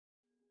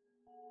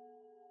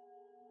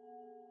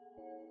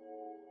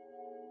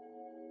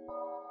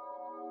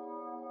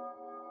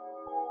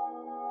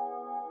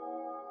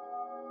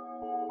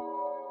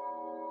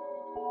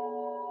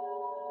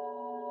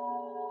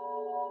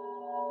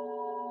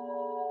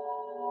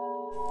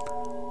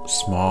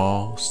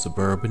Small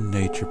suburban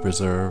nature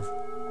preserve,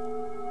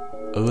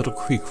 a little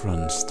creek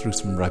runs through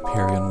some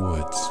riparian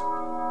woods.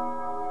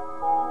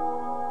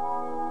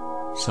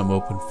 Some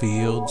open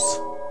fields,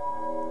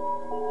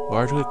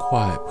 largely a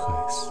quiet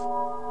place.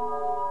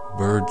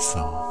 Bird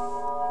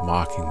song,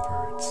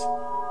 mockingbirds,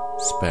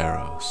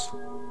 sparrows,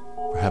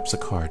 perhaps a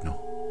cardinal.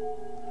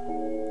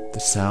 The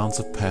sounds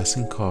of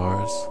passing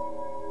cars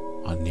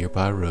on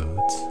nearby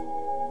roads.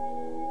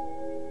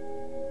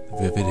 The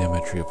vivid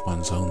imagery of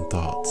one's own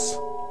thoughts.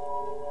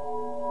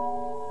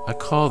 I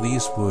call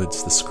these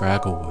woods the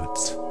Scraggle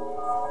Woods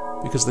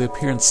because they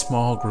appear in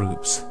small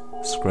groups,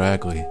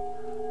 scraggly,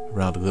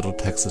 around little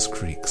Texas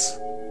creeks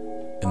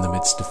in the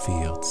midst of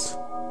fields.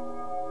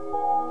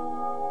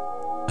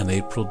 An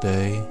April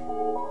day,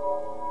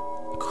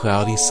 a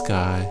cloudy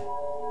sky,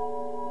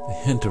 the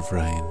hint of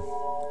rain,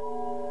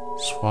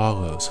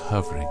 swallows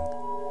hovering,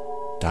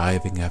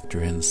 diving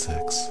after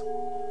insects,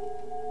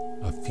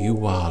 a few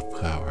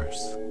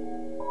wildflowers,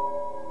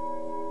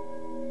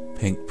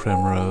 pink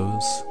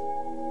primrose,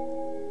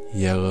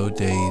 yellow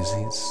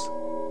daisies,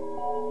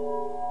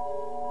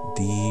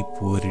 deep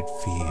wooded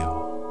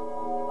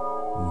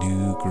feel,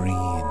 new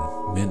green,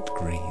 mint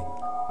green,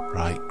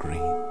 bright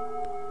green,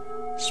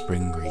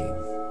 spring green.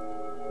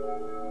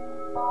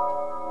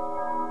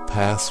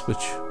 Paths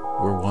which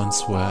were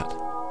once wet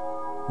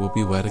will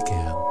be wet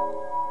again,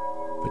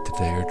 but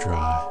today are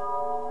dry.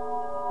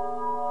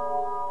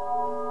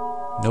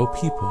 No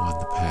people on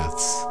the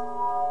paths,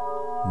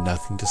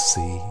 nothing to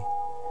see,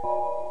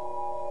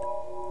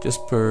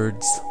 just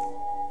birds,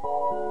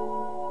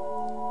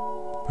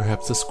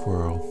 perhaps a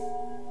squirrel,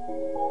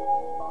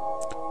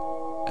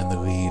 and the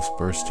leaves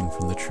bursting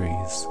from the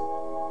trees.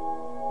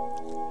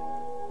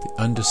 The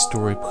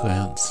understory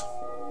plants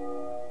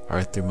are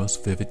at their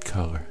most vivid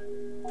color.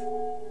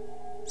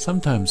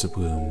 Sometimes a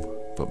bloom,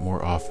 but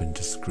more often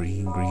just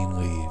green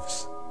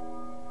leaves.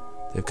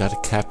 They've got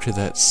to capture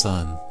that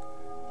sun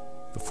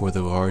before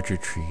the larger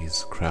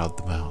trees crowd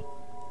them out.